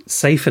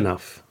 safe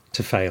enough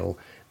to fail,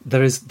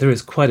 there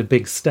is quite a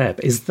big step.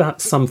 Is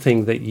that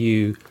something that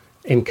you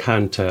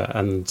encounter,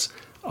 and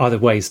are there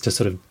ways to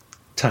sort of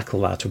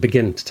tackle that or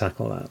begin to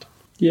tackle that?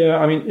 Yeah,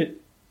 I mean,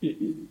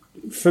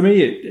 for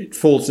me, it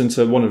falls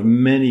into one of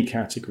many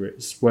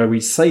categories where we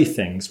say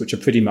things which are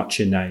pretty much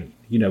inane.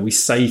 We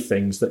say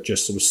things that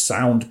just sort of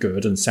sound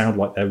good and sound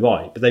like they're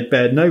right, but they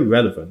bear no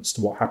relevance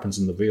to what happens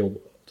in the real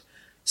world.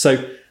 So,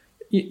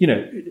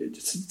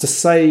 to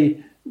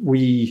say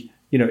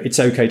it's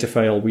okay to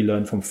fail, we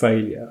learn from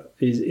failure,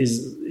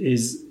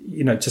 is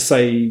to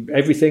say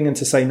everything and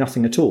to say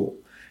nothing at all.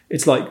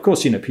 It's like, of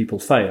course, people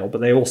fail,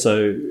 but they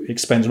also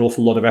expend an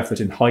awful lot of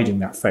effort in hiding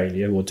that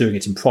failure, or doing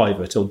it in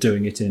private, or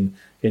doing it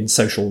in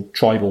social,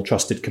 tribal,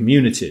 trusted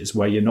communities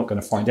where you're not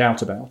going to find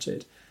out about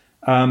it.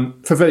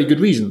 For very good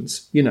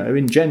reasons.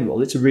 In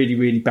general, it's a really,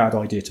 really bad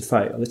idea to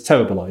fail. It's a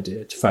terrible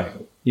idea to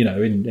fail,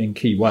 in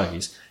key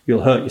ways.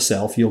 You'll hurt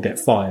yourself, you'll get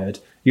fired,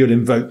 you'll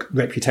invoke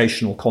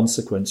reputational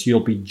consequence,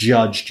 you'll be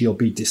judged, you'll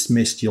be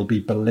dismissed, you'll be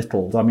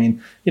belittled. I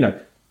mean,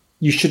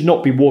 you should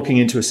not be walking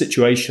into a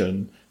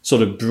situation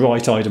sort of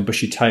bright-eyed and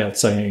bushy-tailed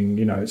saying,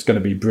 it's going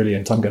to be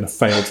brilliant, I'm going to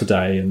fail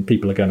today and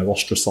people are going to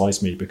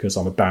ostracize me because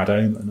I'm a bad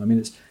omen. I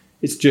mean,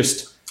 it's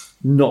just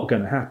not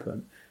going to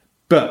happen.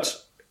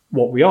 But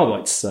what we are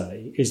right to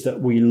say is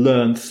that we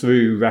learn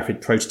through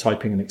rapid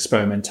prototyping and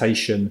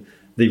experimentation,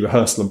 the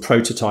rehearsal and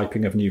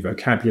prototyping of new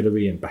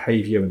vocabulary and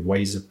behavior and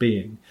ways of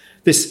being.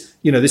 This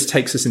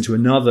takes us into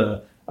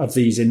another of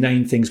these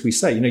inane things we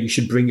say. You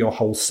should bring your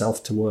whole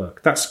self to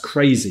work. That's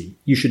crazy.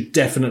 You should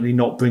definitely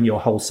not bring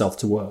your whole self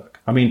to work.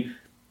 I mean,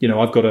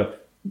 I've got a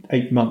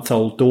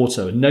 8-month-old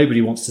daughter, and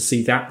nobody wants to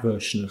see that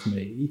version of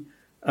me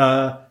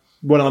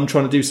when I'm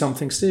trying to do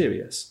something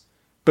serious.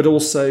 But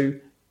also,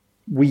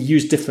 we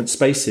use different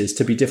spaces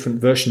to be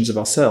different versions of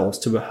ourselves,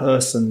 to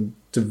rehearse and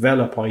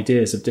develop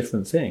ideas of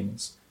different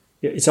things.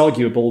 It's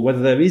arguable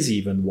whether there is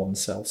even one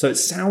self. So it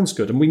sounds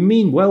good, and we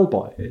mean well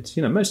by it.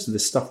 Most of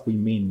this stuff we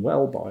mean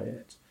well by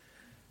it.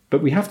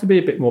 But we have to be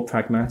a bit more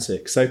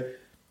pragmatic. So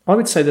I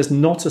would say there's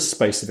not a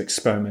space of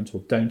experiment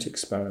or don't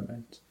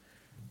experiment.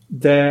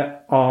 There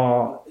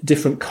are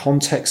different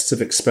contexts of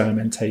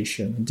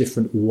experimentation and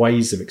different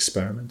ways of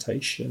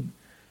experimentation.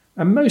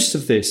 And most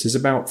of this is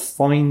about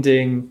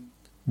finding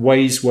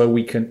ways where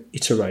we can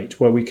iterate,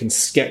 where we can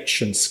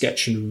sketch and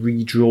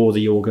redraw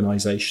the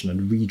organisation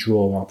and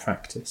redraw our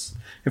practice.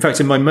 In fact,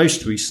 in my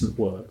most recent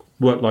work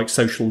like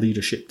Social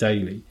Leadership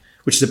Daily,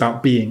 which is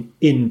about being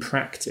in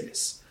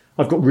practice,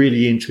 I've got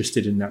really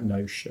interested in that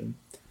notion.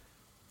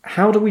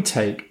 How do we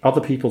take other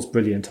people's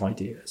brilliant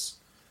ideas,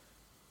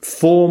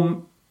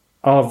 form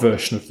our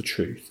version of the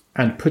truth,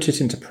 and put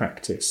it into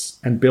practice,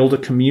 and build a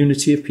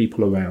community of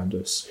people around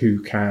us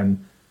who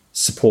can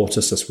support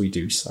us as we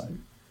do so?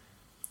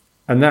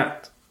 And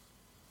that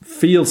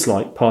feels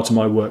like part of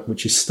my work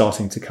which is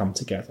starting to come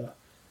together.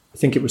 I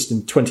think it was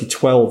in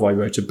 2012 I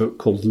wrote a book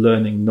called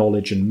Learning,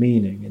 Knowledge and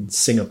Meaning in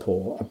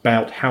Singapore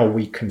about how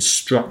we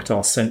construct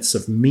our sense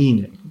of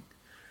meaning.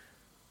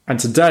 And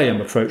today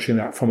I'm approaching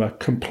that from a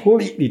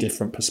completely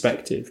different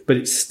perspective, but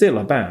it's still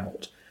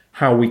about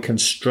how we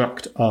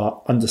construct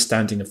our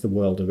understanding of the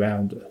world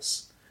around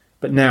us.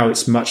 But now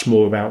it's much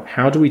more about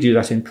how do we do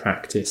that in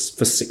practice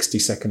for 60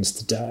 seconds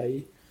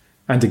today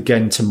and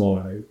again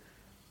tomorrow.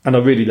 And I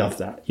really love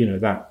that.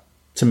 That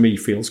to me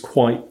feels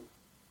quite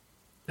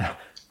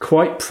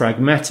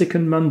pragmatic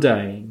and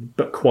mundane,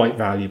 but quite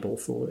valuable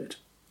for it.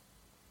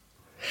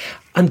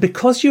 And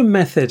because your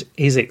method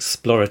is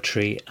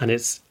exploratory and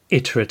it's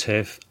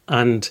iterative,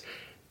 and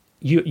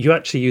you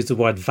actually use the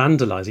word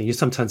vandalizing,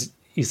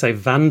 you say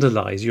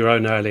vandalize your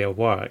own earlier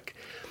work.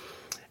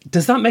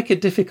 Does that make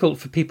it difficult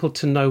for people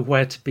to know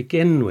where to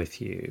begin with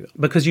you?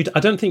 Because I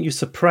don't think you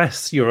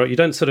suppress you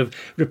don't sort of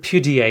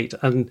repudiate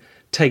and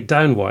take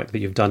down work that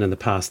you've done in the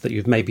past that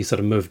you've maybe sort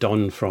of moved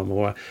on from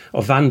or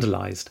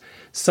vandalized.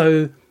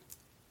 So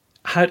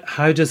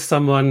how does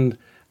someone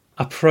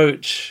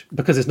approach,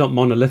 because it's not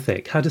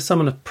monolithic, how does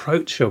someone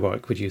approach your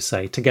work, would you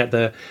say, to get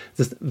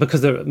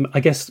because I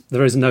guess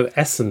there is no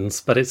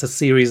essence, but it's a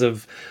series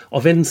of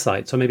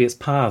insights, or maybe it's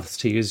paths,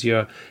 to use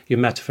your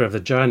metaphor of a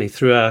journey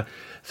through a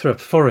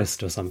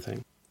forest or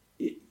something?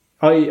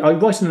 I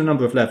write on a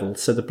number of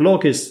levels. So the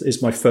blog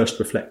is my first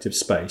reflective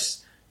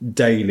space.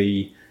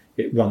 Daily,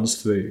 it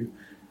runs through.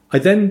 I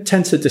then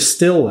tend to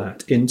distill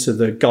that into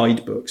the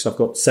guidebooks. I've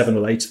got 7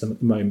 or 8 of them at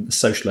the moment, the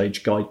Social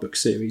Age Guidebook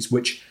series,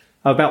 which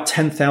are about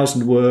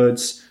 10,000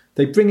 words.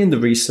 They bring in the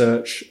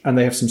research and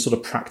they have some sort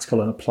of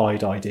practical and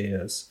applied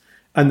ideas.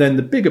 And then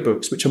the bigger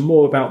books, which are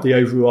more about the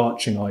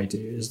overarching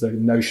ideas, the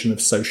notion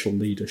of social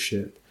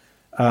leadership,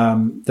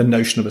 the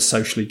notion of a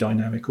socially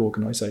dynamic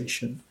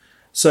organisation.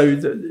 So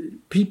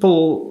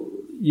people,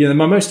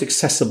 my most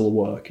accessible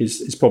work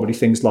is probably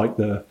things like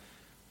the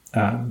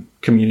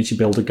Community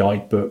Builder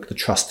Guidebook, the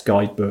Trust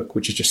Guidebook,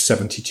 which is just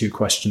 72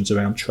 questions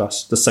around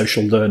trust, the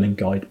Social Learning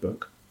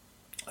Guidebook.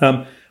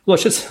 I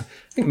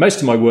think most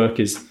of my work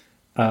is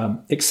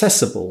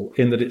accessible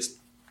in that it's,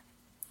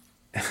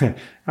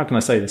 how can I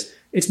say this?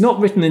 It's not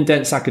written in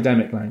dense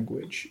academic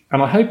language,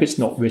 and I hope it's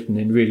not written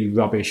in really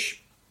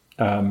rubbish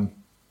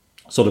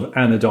sort of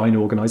anodyne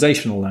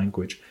organisational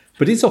language,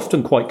 but it's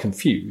often quite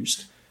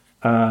confused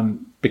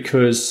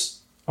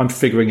because I'm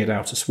figuring it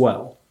out as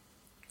well.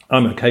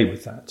 I'm okay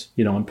with that.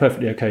 I'm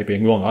perfectly okay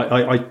being wrong.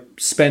 I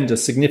spend a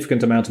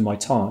significant amount of my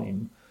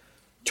time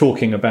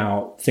talking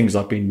about things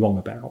I've been wrong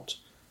about.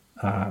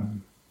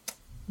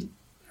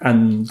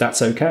 And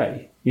that's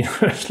okay.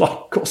 It's like,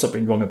 of course I've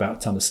been wrong about a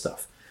ton of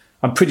stuff.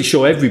 I'm pretty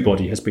sure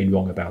everybody has been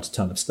wrong about a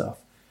ton of stuff.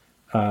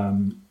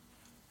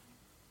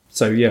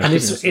 So yeah, and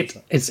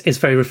it's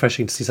very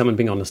refreshing to see someone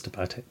being honest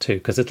about it too,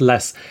 because it's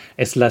less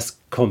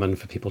common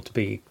for people to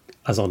be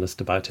as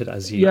honest about it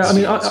as you. Yeah, I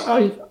mean,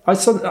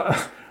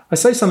 I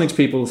say something to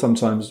people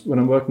sometimes when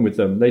I'm working with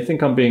them. They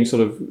think I'm being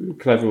sort of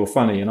clever or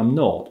funny, and I'm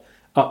not.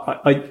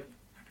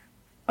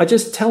 I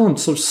just tell them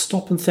to sort of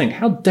stop and think,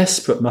 how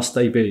desperate must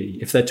they be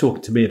if they're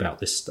talking to me about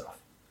this stuff?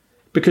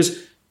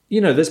 Because,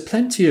 there's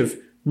plenty of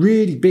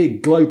really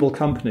big global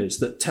companies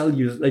that tell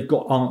you that they've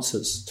got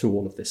answers to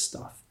all of this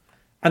stuff.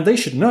 And they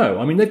should know.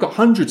 I mean, they've got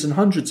hundreds and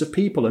hundreds of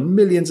people and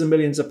millions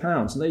of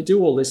pounds, and they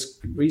do all this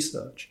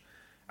research.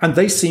 And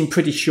they seem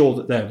pretty sure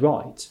that they're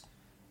right.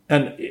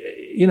 And,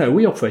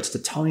 we operate at a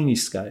tiny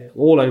scale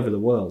all over the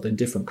world in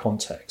different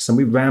contexts. And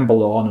we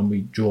ramble on and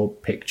we draw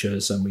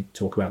pictures and we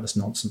talk about this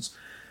nonsense.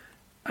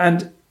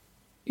 And,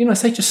 I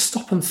say just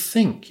stop and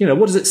think.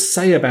 What does it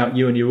say about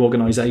you and your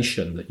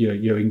organisation that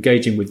you're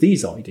engaging with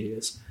these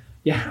ideas?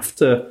 You have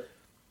to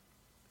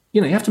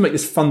make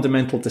this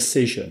fundamental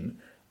decision.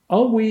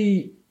 Are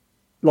we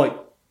like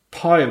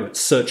pirates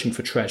searching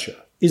for treasure?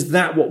 Is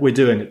that what we're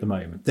doing at the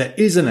moment? There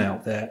is an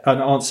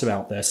answer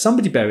out there.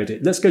 Somebody buried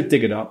it. Let's go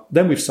dig it up.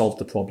 Then we've solved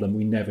the problem.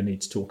 We never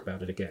need to talk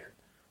about it again.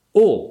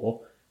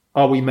 Or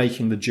are we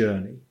making the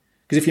journey?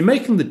 Because if you're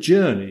making the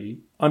journey,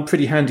 I'm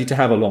pretty handy to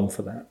have along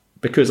for that,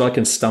 because I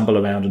can stumble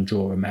around and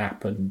draw a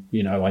map and,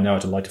 I know how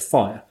to light a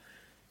fire.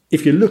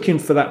 If you're looking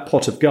for that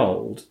pot of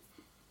gold,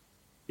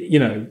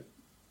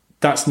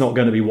 that's not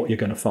going to be what you're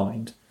going to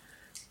find.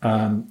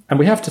 And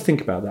we have to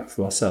think about that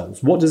for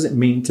ourselves. What does it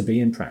mean to be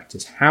in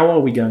practice? How are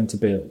we going to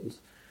build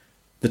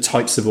the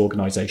types of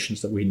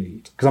organisations that we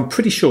need? Because I'm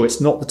pretty sure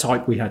it's not the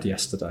type we had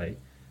yesterday.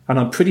 And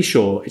I'm pretty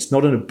sure it's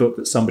not in a book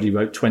that somebody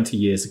wrote 20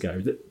 years ago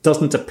that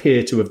doesn't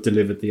appear to have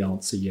delivered the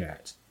answer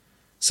yet.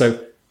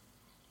 So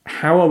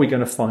how are we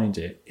going to find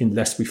it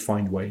unless we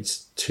find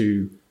ways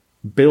to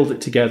build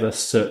it together,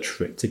 search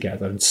for it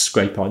together, and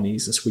scrape our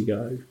knees as we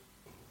go?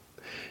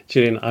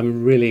 Julian,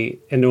 I'm really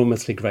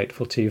enormously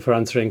grateful to you for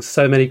answering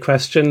so many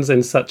questions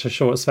in such a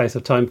short space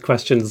of time,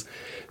 questions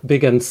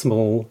big and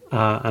small,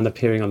 and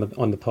appearing on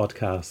the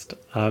podcast.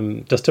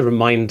 Just a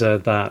reminder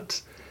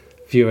that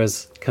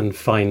viewers can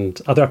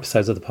find other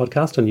episodes of the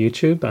podcast on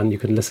YouTube, and you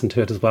can listen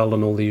to it as well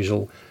on all the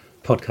usual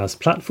podcast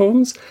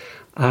platforms.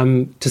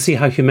 To see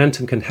how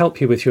Humentum can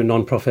help you with your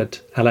nonprofit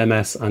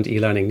LMS and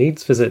e-learning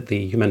needs, visit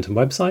the Humentum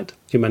website,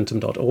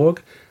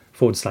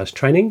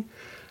 humentum.org/training.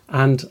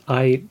 And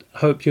I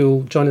hope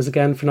you'll join us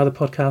again for another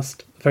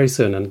podcast very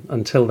soon. And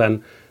until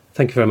then,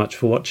 thank you very much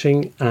for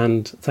watching.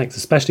 And thanks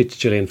especially to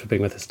Julian for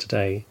being with us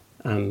today.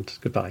 And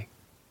goodbye.